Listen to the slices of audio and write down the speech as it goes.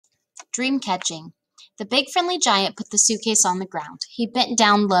Dream catching. The big friendly giant put the suitcase on the ground. He bent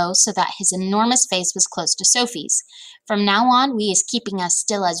down low so that his enormous face was close to Sophie's. From now on, we is keeping as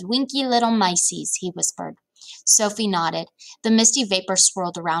still as winky little mices, he whispered. Sophie nodded. The misty vapor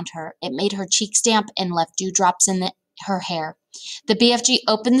swirled around her. It made her cheeks damp and left dewdrops in her hair. The BFG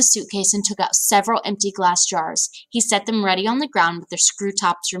opened the suitcase and took out several empty glass jars. He set them ready on the ground with their screw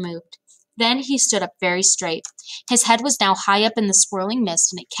tops removed. Then he stood up very straight. His head was now high up in the swirling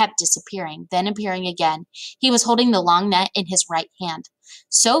mist, and it kept disappearing, then appearing again. He was holding the long net in his right hand.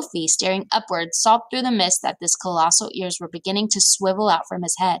 Sophie, staring upward, saw through the mist that his colossal ears were beginning to swivel out from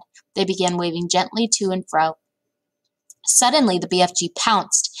his head. They began waving gently to and fro. Suddenly, the BFG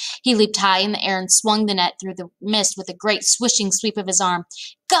pounced. He leaped high in the air and swung the net through the mist with a great swishing sweep of his arm.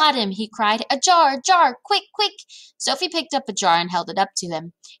 "Got him!" he cried. "A jar! A jar! Quick! Quick!" Sophie picked up a jar and held it up to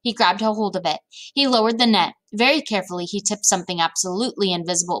him. He grabbed a hold of it. He lowered the net. Very carefully, he tipped something absolutely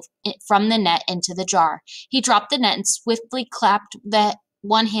invisible from the net into the jar. He dropped the net and swiftly clapped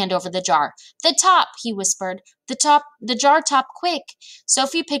one hand over the jar. "The top!" he whispered. The jar top, quick!"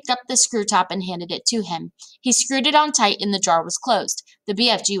 Sophie picked up the screw top and handed it to him. He screwed it on tight and the jar was closed. The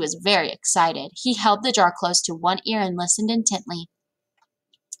BFG was very excited. He held the jar close to one ear and listened intently.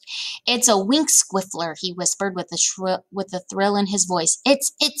 "It's a wink squiffler," he whispered with a thrill in his voice.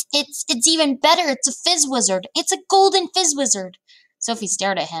 It's even better. It's a fizz wizard. It's a golden fizz wizard." Sophie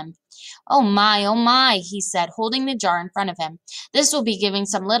stared at him. Oh my, he said, holding the jar in front of him. "This will be giving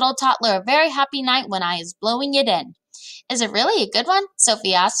some little toddler a very happy night when I is blowing it in." "Is it really a good one?"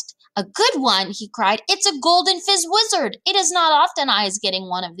 Sophie asked. "A good one?" he cried. "It's a golden fizz wizard. It is not often I is getting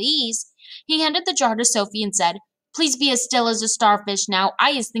one of these." He handed the jar to Sophie and said, "Please be as still as a starfish now.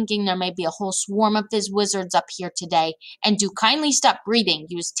 I is thinking there may be a whole swarm of fizz wizards up here today. And do kindly stop breathing.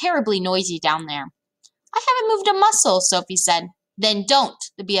 You is terribly noisy down there." "I haven't moved a muscle," Sophie said. "Then don't,"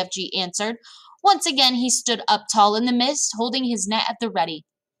 the BFG answered. Once again he stood up tall in the mist, holding his net at the ready.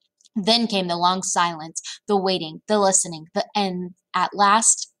 Then came the long silence, the waiting, the listening, and at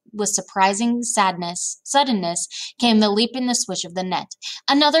last, with surprising suddenness, came the leap and the swish of the net.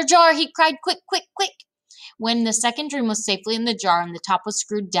 "Another jar!" he cried. "Quick, quick, quick!" When the second dream was safely in the jar and the top was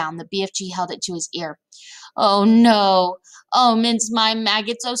screwed down, the BFG held it to his ear. "Oh no! Oh, mince my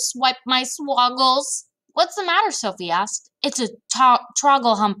maggots! Oh, swipe my swoggles!" "What's the matter?" Sophie asked. "It's a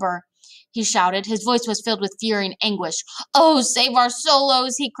troggle humper," he shouted. His voice was filled with fury and anguish. "Oh, save our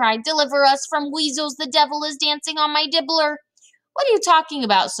solos!" he cried. "Deliver us from weasels! The devil is dancing on my dibbler!" "What are you talking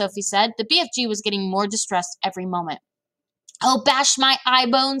about?" Sophie said. The BFG was getting more distressed every moment. "Oh, bash my eye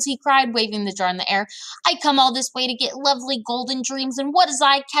bones!" he cried, waving the jar in the air. "I come all this way to get lovely golden dreams, and what is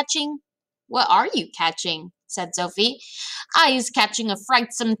I catching?" "What are you catching?" said Sophie. "I is catching a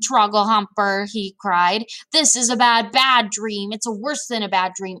frightsome troggle humper," he cried. "This is a bad dream. It's a worse than a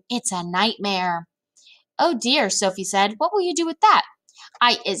bad dream. It's a nightmare." "Oh dear," Sophie said. "What will you do with that?"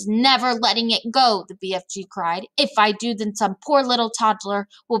 "I is never letting it go," the BFG cried. "If I do, then some poor little toddler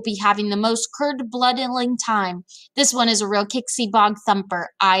will be having the most bloodling time. This one is a real kicksy bog thumper.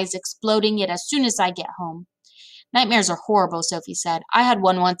 I is exploding it as soon as I get home." "Nightmares are horrible," Sophie said. "I had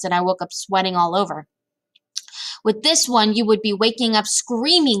one once and I woke up sweating all over." "With this one, you would be waking up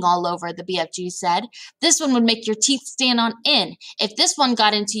screaming all over," the BFG said. "This one would make your teeth stand on end. If this one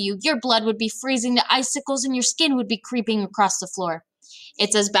got into you, your blood would be freezing to icicles and your skin would be creeping across the floor."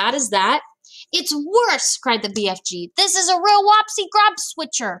 "It's as bad as that?" "It's worse," cried the BFG. "This is a real wopsy grab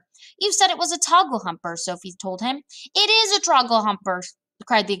switcher." "You said it was a toggle humper," Sophie told him. "It is a troggle humper,"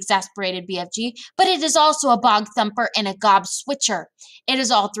 cried the exasperated BFG, "but it is also a bog thumper and a gob switcher. It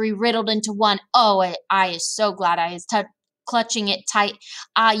is all three riddled into one. Oh, I is so glad I is clutching it tight.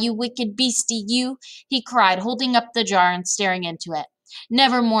 Ah, you wicked beastie, you," he cried, holding up the jar and staring into it.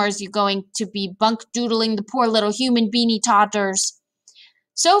 "Never more is you going to be bunk-doodling the poor little human beanie toddlers."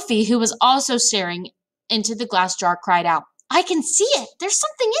 Sophie, who was also staring into the glass jar, cried out, "I can see it! There's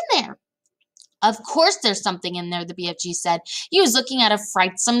something in there!" "Of course there's something in there," the BFG said. "You was looking at a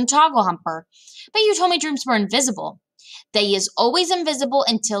frightsome toggle humper. But you told me dreams were invisible." "They is always invisible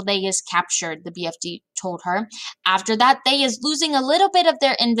until they is captured," the BFG told her. "After that, they is losing a little bit of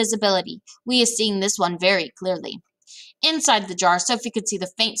their invisibility. We is seeing this one very clearly." Inside the jar, Sophie could see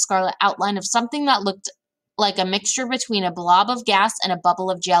the faint scarlet outline of something that looked like a mixture between a blob of gas and a bubble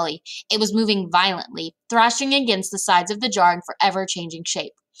of jelly. It was moving violently, thrashing against the sides of the jar in forever changing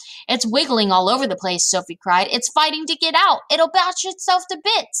shape. "It's wiggling all over the place," Sophie cried. "It's fighting to get out. It'll bash itself to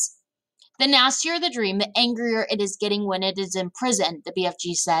bits." The nastier the dream, the angrier it is getting when it is in prison, the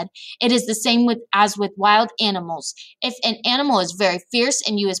BFG said. It is the same as with wild animals. If an animal is very fierce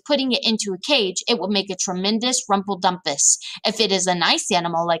and you is putting it into a cage, it will make a tremendous rumpeldumpus. If it is a nice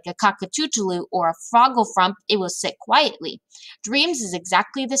animal like a cockatoo or a frogglefrump, it will sit quietly. Dreams is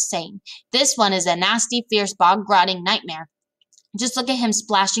exactly the same. This one is a nasty, fierce, bog-rotting nightmare. Just look at him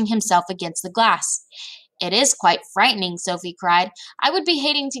splashing himself against the glass. It is quite frightening, Sophie cried. I would be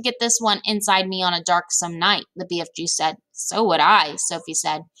hating to get this one inside me on a darksome night, the BFG said. So would I, Sophie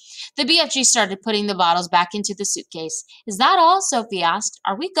said. The BFG started putting the bottles back into the suitcase. Is that all? Sophie asked.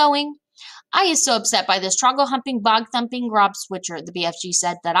 Are we going? I is so upset by this troggle-humping, bog-thumping Rob Switcher, the BFG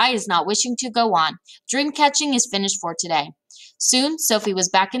said, that I is not wishing to go on. Dream-catching is finished for today. Soon, Sophie was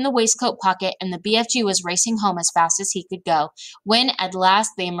back in the waistcoat pocket, and the BFG was racing home as fast as he could go, when at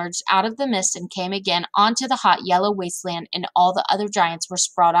last they emerged out of the mist and came again onto the hot yellow wasteland, and all the other giants were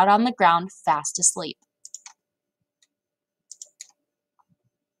sprawled out on the ground, fast asleep.